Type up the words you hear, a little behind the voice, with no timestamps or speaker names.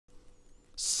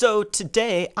So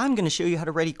today I'm going to show you how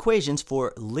to write equations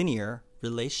for linear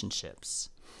relationships.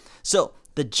 So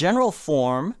the general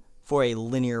form for a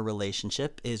linear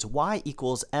relationship is y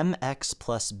equals mx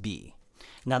plus b.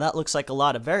 Now that looks like a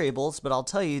lot of variables, but I'll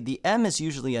tell you the m is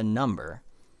usually a number,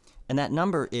 and that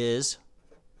number is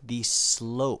the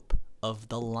slope of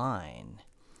the line.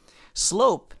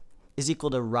 Slope is equal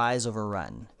to rise over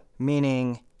run,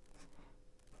 meaning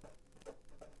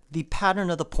the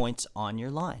pattern of the points on your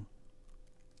line.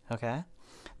 Okay?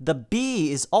 The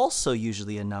b is also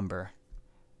usually a number.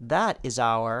 That is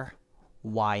our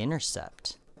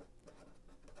y-intercept.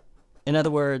 In other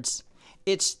words,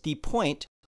 it's the point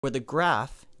where the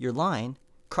graph, your line,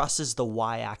 crosses the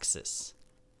y-axis.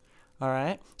 All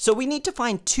right? So we need to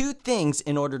find two things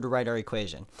in order to write our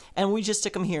equation. And we just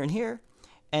stick them here and here,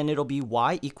 and it'll be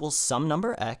y equals some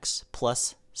number x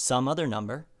plus some other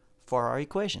number for our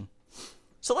equation.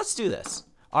 So let's do this.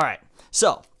 All right.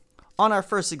 So on our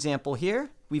first example here,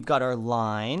 we've got our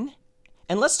line.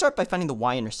 And let's start by finding the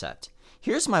y-intercept.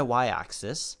 Here's my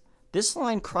y-axis. This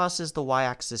line crosses the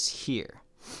y-axis here.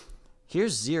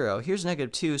 Here's 0. Here's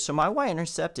 -2. So my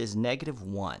y-intercept is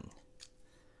 -1.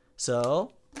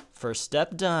 So first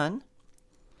step done.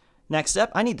 Next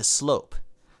step, I need the slope.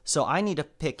 So I need to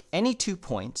pick any 2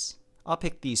 points. I'll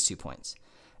pick these 2 points.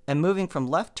 And moving from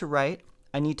left to right,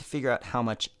 I need to figure out how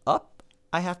much up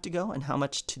I have to go and how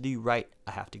much to the right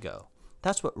I have to go.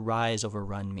 That's what rise over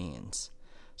run means.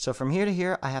 So from here to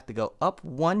here, I have to go up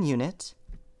 1 unit,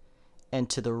 and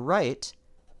to the right,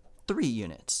 3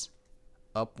 units.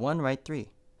 Up 1, right 3.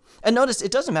 And notice,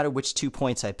 it doesn't matter which 2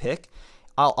 points I pick.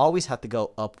 I'll always have to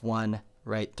go up 1,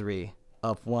 right 3.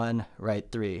 Up 1,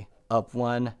 right 3. Up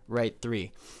 1, right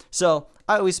 3. So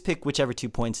I always pick whichever 2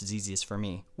 points is easiest for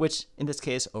me, which in this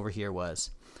case over here was.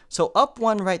 So up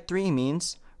 1, right 3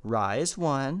 means rise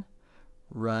 1,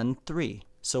 run 3.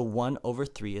 So 1 over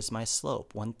 3 is my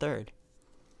slope, 1/3.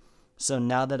 So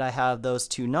now that I have those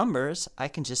two numbers, I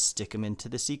can just stick them into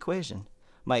this equation.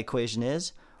 My equation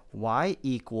is y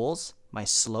equals my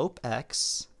slope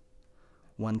x,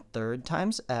 1/3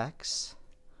 times x,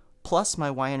 plus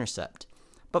my y-intercept.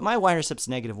 But my y-intercept's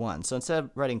 -1, so instead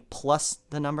of writing plus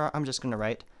the number, I'm just going to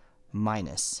write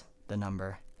minus the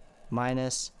number,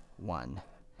 -1.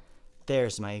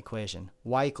 There's my equation.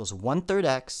 Y equals 1/3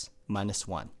 x minus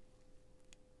 1.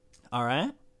 All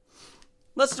right?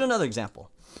 Let's do another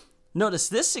example. Notice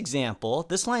this example,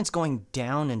 this line's going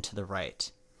down and to the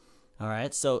right. All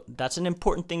right, so that's an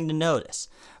important thing to notice.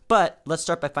 But let's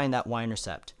start by finding that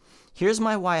y-intercept. Here's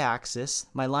my y-axis.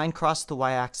 My line crossed the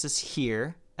y-axis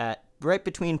here at right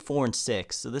between 4 and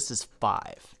 6, so this is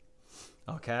 5.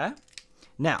 Okay?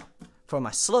 Now, for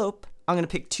my slope, I'm going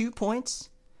to pick 2 points.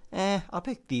 I'll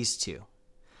pick these 2.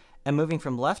 And moving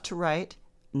from left to right,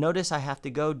 notice I have to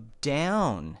go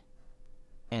down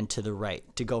and to the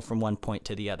right to go from one point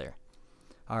to the other.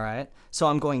 All right, so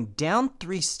I'm going down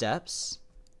 3 steps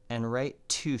and right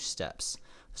 2 steps.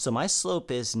 So my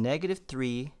slope is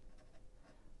 -3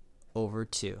 over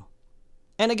 2.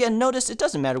 And again, notice it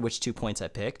doesn't matter which 2 points I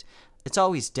picked. It's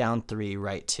always down 3,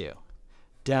 right 2.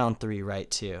 Down 3,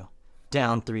 right 2.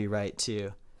 Down 3, right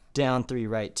 2. Down 3,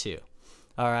 right 2.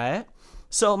 All right,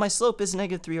 so my slope is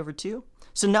 -3 over 2.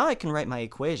 So now I can write my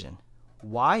equation.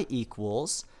 Y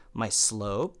equals my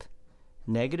slope,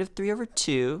 -3 over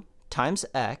 2 times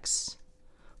x,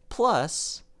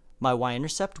 plus my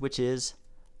y-intercept, which is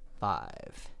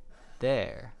 5.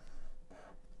 There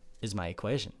is my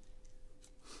equation.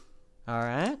 All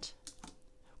right.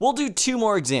 We'll do 2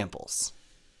 more examples.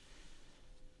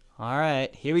 All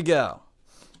right, here we go.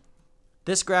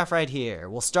 This graph right here,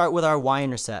 we'll start with our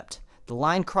y-intercept. The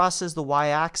line crosses the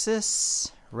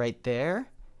y-axis right there,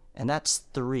 and that's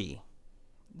 3.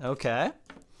 Okay.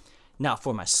 Now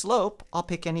for my slope, I'll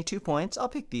pick any 2 points. I'll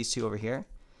pick these 2 over here.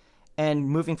 And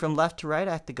moving from left to right,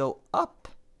 I have to go up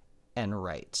and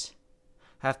right.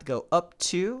 I have to go up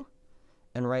 2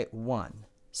 and right 1.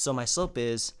 So my slope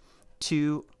is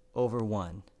 2 over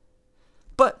 1.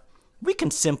 But we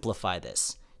can simplify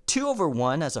this. 2 over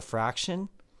 1 as a fraction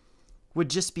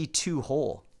would just be 2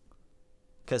 whole,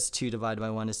 because 2 divided by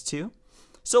 1 is 2.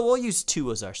 So we'll use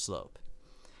 2 as our slope.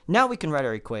 Now we can write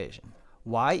our equation.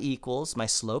 Y equals my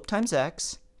slope times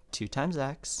x, 2 times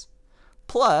x,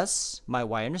 plus my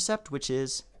y-intercept, which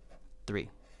is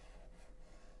 3.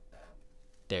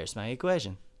 There's my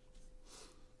equation.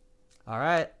 All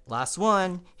right, last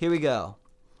one. Here we go.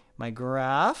 My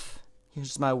graph,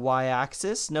 here's my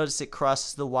y-axis. Notice it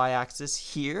crosses the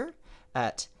y-axis here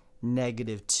at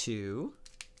 -2.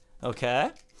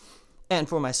 Okay? And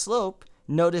for my slope,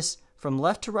 notice from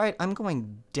left to right, I'm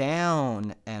going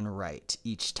down and right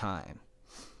each time.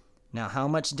 Now, how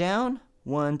much down?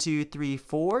 1, 2, 3,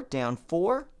 4, down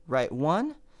 4, right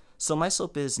 1. So my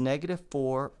slope is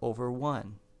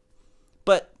 -4/1.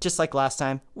 But just like last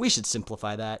time, we should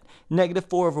simplify that.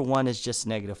 -4/1 is just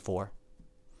 -4.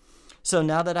 So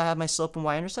now that I have my slope and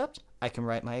y-intercept, I can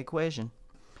write my equation.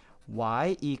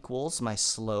 Y equals my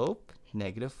slope,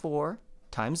 -4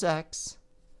 times x,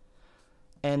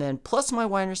 and then plus my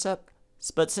y-intercept,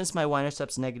 but since my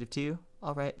y-intercept's -2,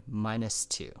 I'll write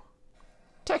 -2.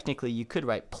 Technically, you could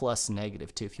write plus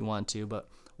 -2 if you want to, but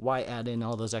why add in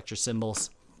all those extra symbols?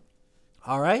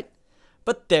 All right,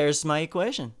 but there's my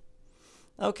equation.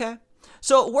 Okay,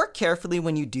 so work carefully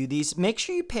when you do these. Make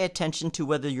sure you pay attention to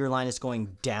whether your line is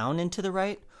going down and to the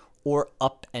right or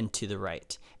up and to the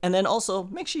right. And then also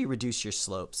make sure you reduce your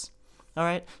slopes. All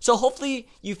right, so hopefully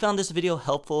you found this video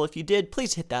helpful. If you did,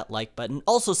 please hit that like button.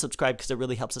 Also subscribe because it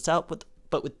really helps us out.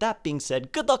 But with that being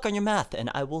said, good luck on your math, and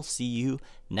I will see you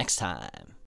next time.